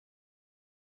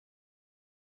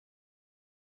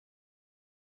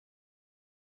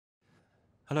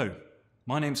Hello,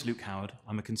 my name's Luke Howard.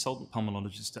 I'm a consultant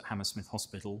pulmonologist at Hammersmith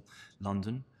Hospital,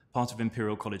 London, part of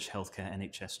Imperial College Healthcare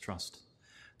NHS Trust.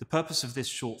 The purpose of this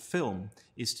short film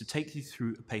is to take you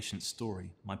through a patient's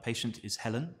story. My patient is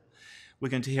Helen. We're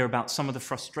going to hear about some of the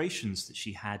frustrations that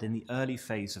she had in the early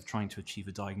phase of trying to achieve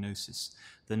a diagnosis,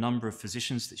 the number of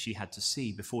physicians that she had to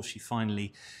see before she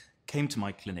finally came to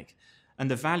my clinic, and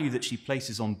the value that she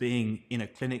places on being in a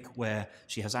clinic where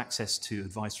she has access to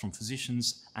advice from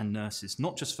physicians and nurses,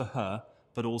 not just for her,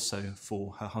 but also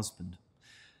for her husband.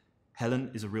 Helen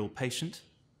is a real patient.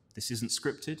 This isn't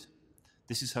scripted.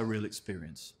 This is her real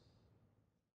experience.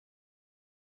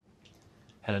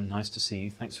 Helen, nice to see you.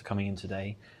 Thanks for coming in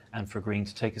today and for agreeing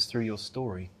to take us through your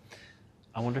story.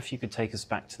 I wonder if you could take us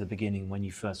back to the beginning when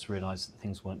you first realised that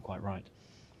things weren't quite right.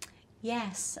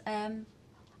 Yes,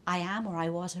 I am, or I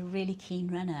was, a really keen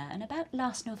runner, and about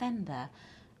last November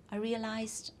I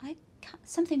realised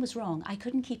something was wrong. I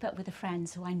couldn't keep up with the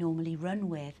friends who I normally run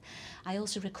with. I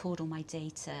also record all my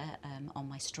data on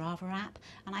my Strava app,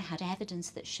 and I had evidence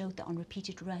that showed that on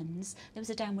repeated runs there was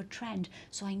a downward trend,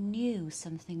 so I knew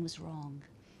something was wrong.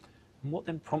 And what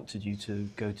then prompted you to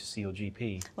go to see your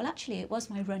GP? Well, actually, it was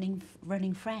my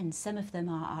running friends. Some of them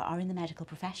are in the medical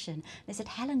profession. They said,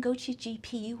 Helen, go to your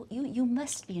GP. You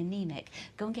must be anemic.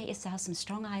 Go and get yourself some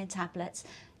strong iron tablets.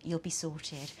 You'll be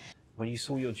sorted. When you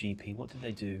saw your GP, what did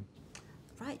they do?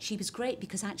 Right, she was great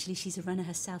because actually she's a runner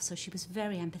herself, so she was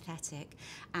very empathetic,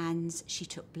 and she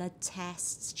took blood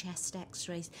tests, chest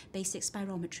x-rays, basic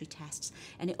spirometry tests,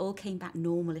 and it all came back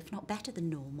normal, if not better than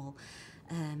normal.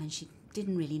 And she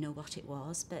didn't really know what it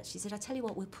was, but she said, I tell you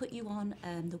what, we'll put you on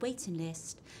the waiting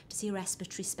list to see a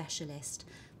respiratory specialist.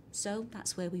 So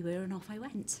that's where we were, and off I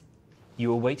went. You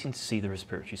were waiting to see the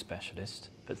respiratory specialist,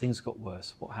 but things got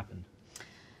worse. What happened?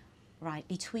 Right,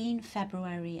 between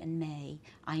February and May,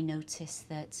 I noticed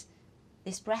that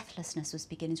this breathlessness was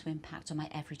beginning to impact on my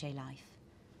everyday life.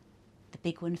 The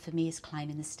big one for me is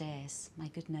climbing the stairs. My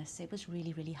goodness, it was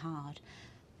really, really hard.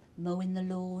 Mowing the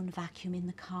lawn, vacuuming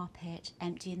the carpet,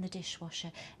 emptying the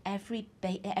dishwasher,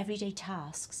 everyday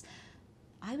tasks.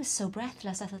 I was so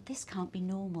breathless, I thought, this can't be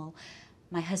normal.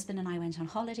 My husband and I went on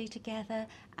holiday together,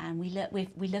 and we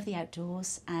love the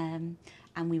outdoors, and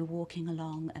we were walking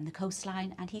along the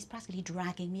coastline, and he's practically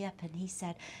dragging me up, and he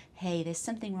said, hey, there's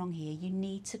something wrong here. You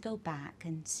need to go back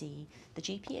and see the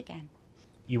GP again.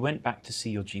 You went back to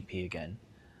see your GP again,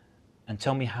 and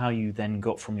tell me how you then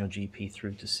got from your GP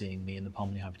through to seeing me in the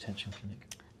pulmonary hypertension clinic.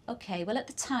 Okay, well, at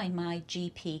the time, my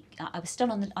GP, I was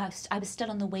still on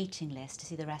the waiting list to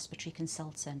see the respiratory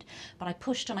consultant, but I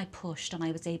pushed, and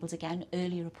I was able to get an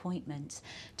earlier appointment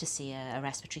to see a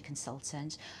respiratory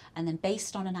consultant, and then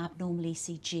based on an abnormal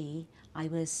ECG, I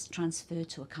was transferred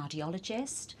to a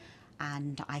cardiologist,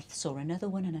 and I saw another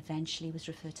one, and eventually was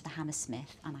referred to the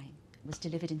Hammersmith, and I was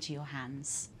delivered into your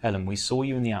hands. Helen, we saw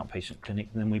you in the outpatient clinic,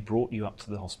 and then we brought you up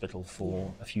to the hospital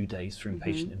for a few days for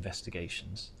inpatient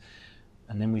investigations.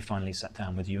 And then we finally sat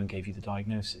down with you and gave you the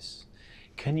diagnosis.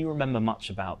 Can you remember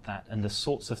much about that and the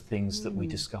sorts of things that we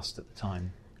discussed at the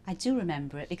time? I do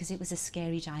remember it because it was a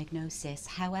scary diagnosis.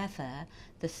 However,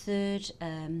 the third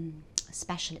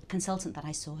consultant that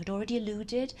I saw had already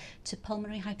alluded to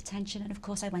pulmonary hypertension, and of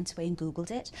course I went away and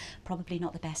Googled it. Probably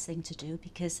not the best thing to do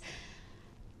because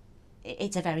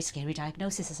it's a very scary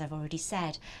diagnosis, as I've already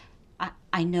said.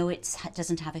 I know it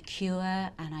doesn't have a cure,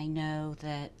 and I know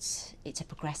that it's a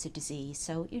progressive disease,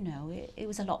 so, you know, it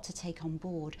was a lot to take on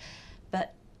board.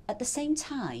 But at the same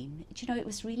time, you know, it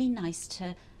was really nice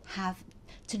to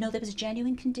know there was a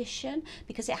genuine condition,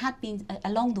 because it had been,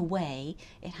 along the way,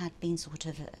 it had been sort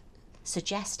of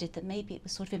suggested that maybe it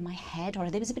was sort of in my head,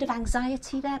 or there was a bit of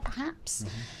anxiety there, perhaps.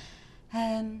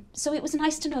 So it was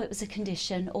nice to know it was a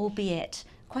condition, albeit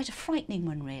quite a frightening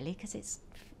one, really, because it's,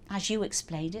 as you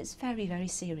explained, it's very, very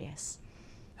serious.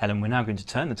 Helen, we're now going to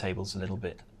turn the tables a little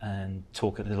bit and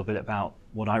talk a little bit about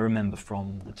what I remember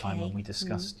from the time when we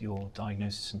discussed your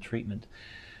diagnosis and treatment.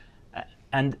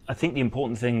 And I think the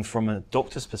important thing from a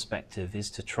doctor's perspective is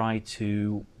to try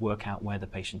to work out where the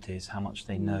patient is, how much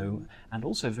they know, and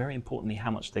also, very importantly,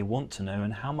 how much they want to know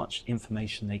and how much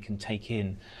information they can take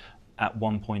in at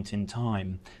one point in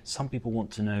time. Some people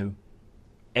want to know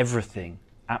everything,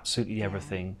 absolutely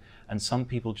everything, and some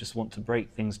people just want to break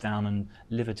things down and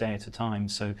live a day at a time.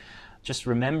 So just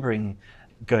remembering,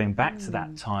 going back to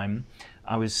that time,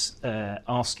 I was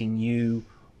asking you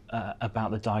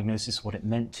about the diagnosis, what it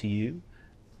meant to you,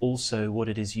 also what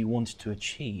it is you wanted to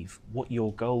achieve, what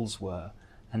your goals were,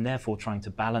 and therefore trying to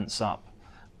balance up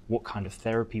what kind of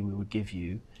therapy we would give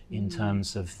you in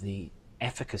terms of the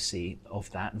efficacy of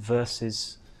that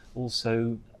versus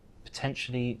also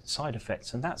potentially side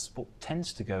effects, and that's what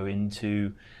tends to go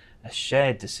into a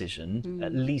shared decision,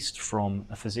 at least from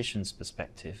a physician's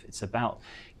perspective. It's about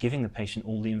giving the patient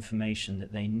all the information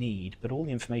that they need, but all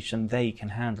the information they can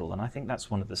handle. And I think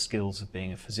that's one of the skills of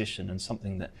being a physician, and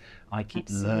something that I keep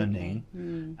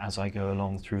learning as I go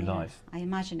along through life. I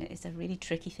imagine it is a really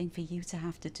tricky thing for you to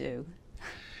have to do.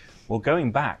 Well,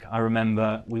 going back, I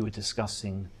remember we were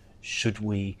discussing, should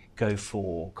we go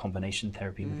for combination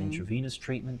therapy with intravenous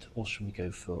treatment, or should we go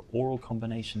for oral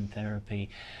combination therapy,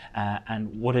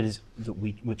 and what it is that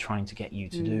we were trying to get you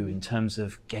to do in terms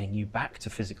of getting you back to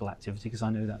physical activity, because I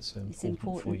know that's so important for you. It's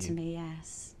important to me,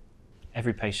 yes.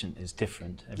 Every patient is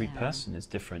different, every person is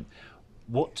different.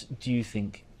 What do you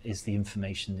think is the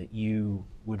information that you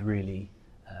would really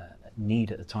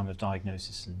need at the time of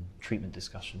diagnosis and treatment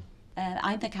discussion?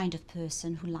 I'm the kind of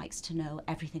person who likes to know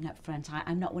everything up front.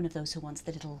 I'm not one of those who wants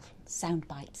the little sound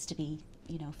bites to be,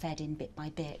 fed in bit by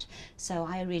bit. So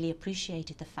I really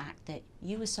appreciated the fact that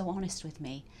you were so honest with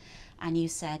me, and you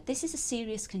said, this is a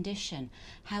serious condition.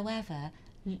 However,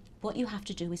 what you have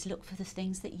to do is look for the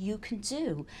things that you can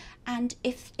do. And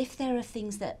if there are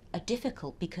things that are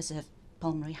difficult because of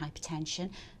pulmonary hypertension,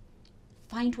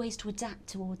 find ways to adapt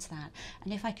towards that.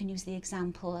 And if I can use the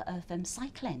example of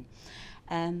cycling.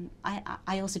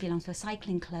 I also belong to a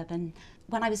cycling club, and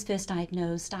when I was first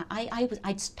diagnosed, I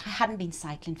hadn't been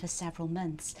cycling for several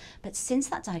months. But since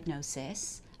that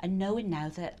diagnosis, and knowing now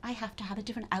that I have to have a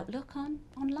different outlook on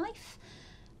life,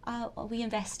 we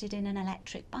invested in an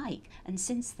electric bike. And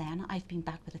since then, I've been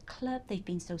back with a club. They've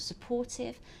been so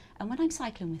supportive. And when I'm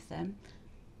cycling with them,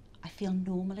 I feel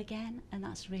normal again. And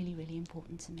that's really, really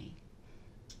important to me.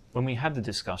 When we had the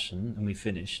discussion and we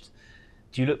finished,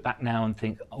 do you look back now and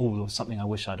think, oh, there was something I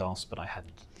wish I'd asked, but I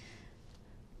hadn't?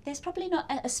 There's probably not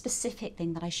a specific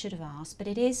thing that I should have asked, but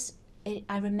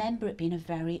I remember it being a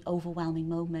very overwhelming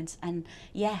moment. And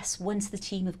yes, once the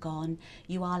team have gone,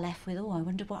 you are left with, I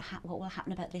wonder what will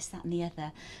happen about this, that and the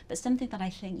other. But something that I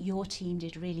think your team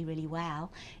did really, really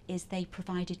well is they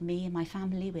provided me and my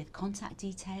family with contact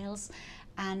details.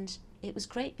 And it was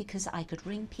great because I could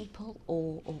ring people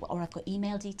or I've got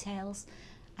email details.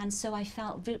 And so I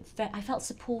felt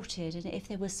supported, and if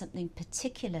there was something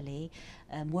particularly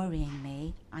worrying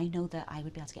me, I know that I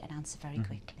would be able to get an answer very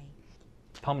quickly.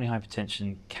 Pulmonary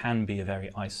hypertension can be a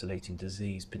very isolating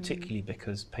disease, particularly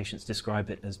because patients describe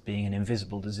it as being an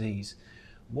invisible disease.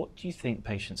 What do you think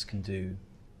patients can do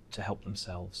to help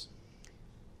themselves?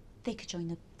 They could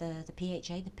join the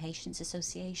PHA, the Patients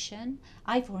Association.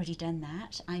 I've already done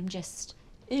that. I'm just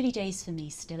early days for me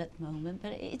still at the moment,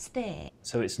 but it's there.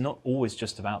 So it's not always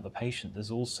just about the patient.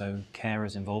 There's also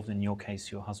carers involved, in your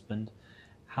case, your husband.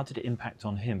 How did it impact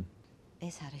on him?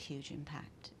 It's had a huge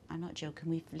impact. I'm not joking.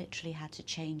 We've literally had to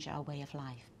change our way of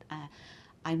life.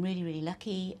 I'm really, really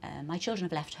lucky. My children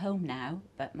have left home now,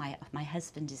 but my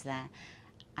husband is there.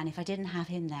 And if I didn't have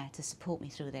him there to support me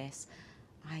through this,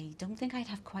 I don't think I'd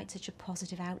have quite such a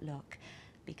positive outlook,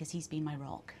 because he's been my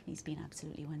rock. He's been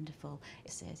absolutely wonderful.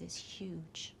 It's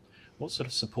huge. What sort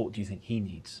of support do you think he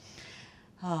needs?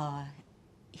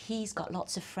 He's got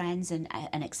lots of friends and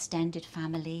an extended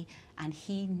family, and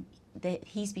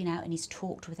he's been out and he's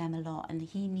talked with them a lot, and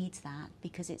he needs that,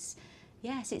 because it's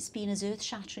been as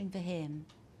earth-shattering for him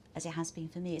as it has been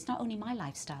for me. It's not only my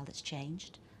lifestyle that's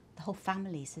changed, the whole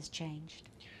family's has changed.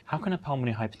 How can a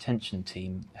pulmonary hypertension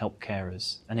team help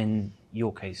carers, and in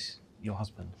your case, your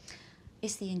husband?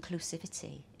 It's the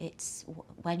inclusivity. It's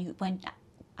when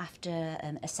after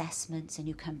assessments and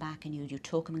you come back and you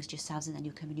talk amongst yourselves, and then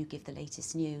you come and you give the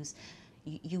latest news,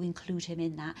 you include him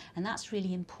in that. And that's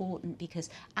really important, because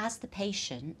as the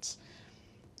patient,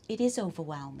 it is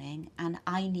overwhelming, and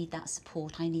I need that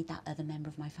support. I need that other member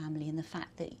of my family, and the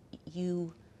fact that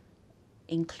you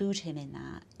include him in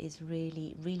that is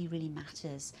really, really, really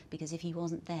matters, because if he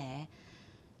wasn't there,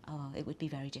 it would be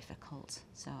very difficult.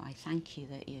 So I thank you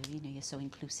that you're so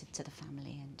inclusive to the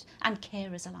family and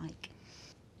carers alike.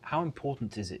 How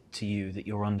important is it to you that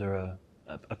you're under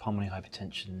a pulmonary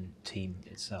hypertension team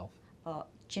itself? Do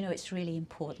you know, it's really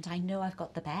important. I know I've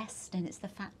got the best, and it's the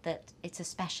fact that it's a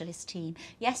specialist team.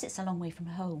 Yes, it's a long way from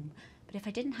home, but if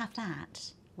I didn't have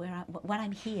that, when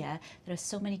I'm here, there are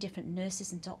so many different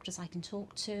nurses and doctors I can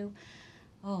talk to.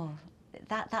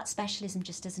 That specialism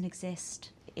just doesn't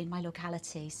exist in my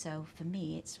locality. So for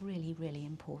me, it's really, really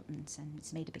important, and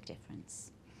it's made a big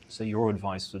difference. So your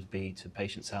advice would be to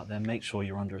patients out there, make sure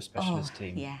you're under a specialist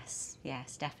team. Yes,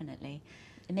 definitely.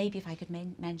 And maybe if I could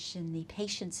mention the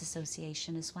Patients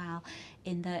Association as well,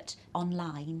 in that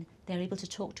online they're able to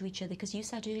talk to each other, because you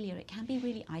said earlier it can be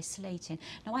really isolating.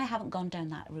 Now, I haven't gone down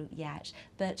that route yet,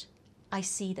 but I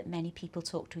see that many people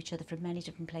talk to each other from many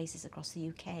different places across the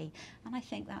UK, and I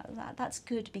think that's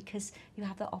good, because you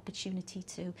have the opportunity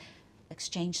to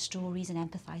exchange stories and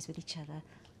empathise with each other.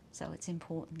 So it's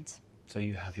important. So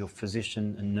you have your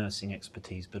physician and nursing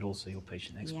expertise, but also your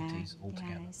patient expertise all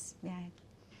together. Yeah,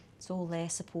 it's all there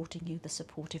supporting you, the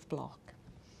supportive block.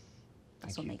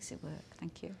 That's what makes it work.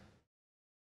 Thank you.